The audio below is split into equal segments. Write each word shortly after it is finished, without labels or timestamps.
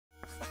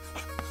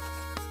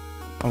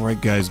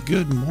Alright guys,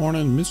 good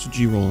morning. Mr.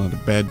 G rolling out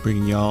of bed,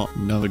 bringing y'all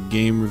another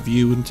game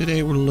review, and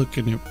today we're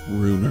looking at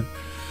Ruiner.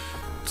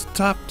 It's a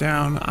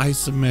top-down,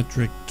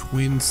 isometric,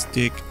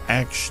 twin-stick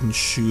action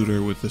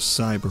shooter with a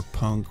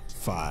cyberpunk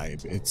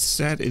vibe. It's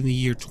set in the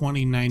year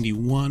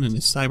 2091 in the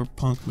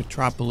cyberpunk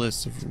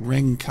metropolis of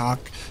Rengkok.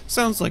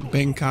 Sounds like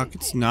Bangkok,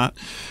 it's not.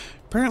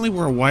 Apparently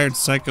we're a wired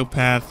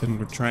psychopath and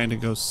we're trying to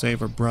go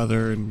save our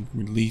brother and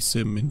release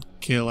him and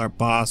kill our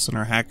boss and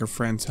our hacker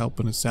friends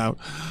helping us out.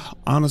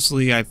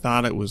 Honestly, I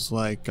thought it was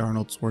like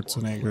Arnold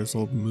Schwarzenegger's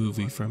old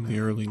movie from the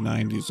early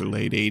 90s or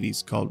late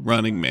 80s called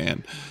Running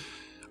Man.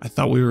 I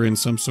thought we were in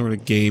some sort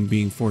of game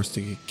being forced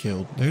to get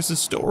killed. There's a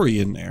story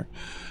in there.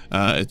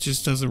 It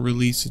just doesn't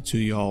release it to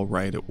you all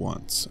right at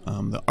once.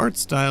 The art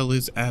style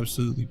is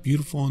absolutely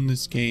beautiful in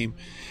this game,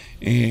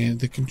 and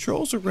the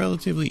controls are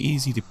relatively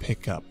easy to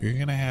pick up. You're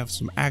going to have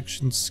some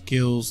action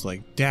skills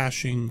like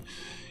dashing.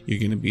 You're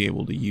going to be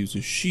able to use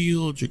a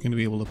shield. You're going to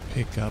be able to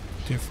pick up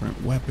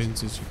different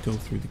weapons as you go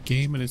through the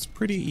game, and it's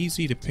pretty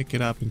easy to pick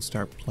it up and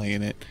start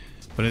playing it.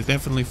 But it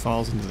definitely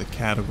falls into the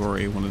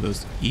category of one of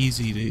those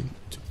easy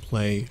to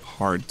play,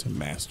 hard to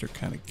master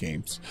kind of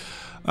games.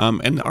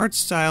 And the art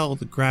style,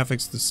 the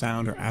graphics, the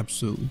sound are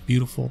absolutely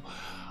beautiful.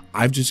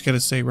 I've just got to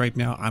say right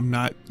now, I'm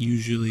not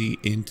usually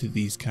into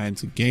these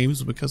kinds of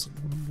games because,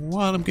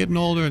 one, I'm getting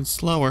older and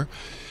slower,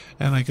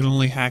 and I can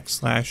only hack,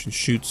 slash, and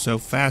shoot so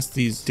fast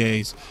these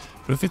days.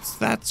 But if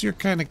that's your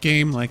kind of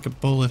game, like a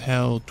bullet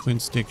hell, twin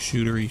stick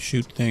shootery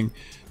shoot thing,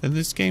 then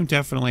this game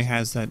definitely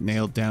has that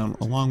nailed down,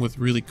 along with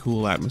really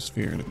cool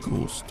atmosphere and a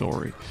cool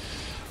story.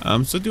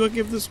 So do I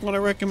give this one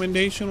a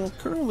recommendation? Well,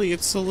 currently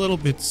it's a little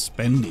bit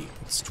spendy.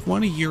 It's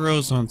 20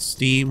 euros on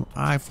Steam.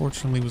 I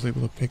fortunately was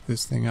able to pick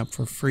this thing up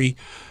for free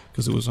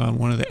because it was on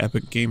one of the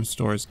Epic Game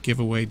Store's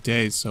giveaway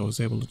days, so I was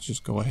able to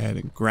just go ahead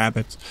and grab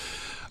it.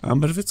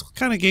 But if it's the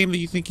kind of game that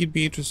you think you'd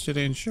be interested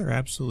in, sure,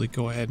 absolutely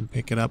go ahead and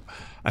pick it up.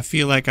 I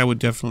feel like I would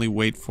definitely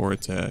wait for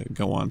it to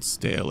go on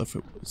sale if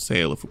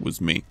it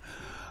was me.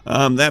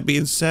 That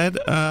being said,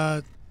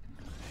 I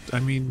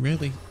mean,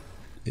 really,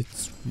 it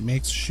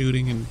makes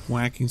shooting and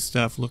whacking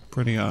stuff look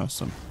pretty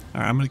awesome.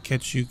 Alright, I'm going to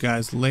catch you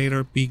guys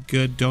later. Be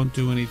good. Don't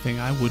do anything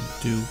I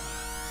wouldn't do.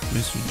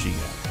 Mr. G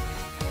out.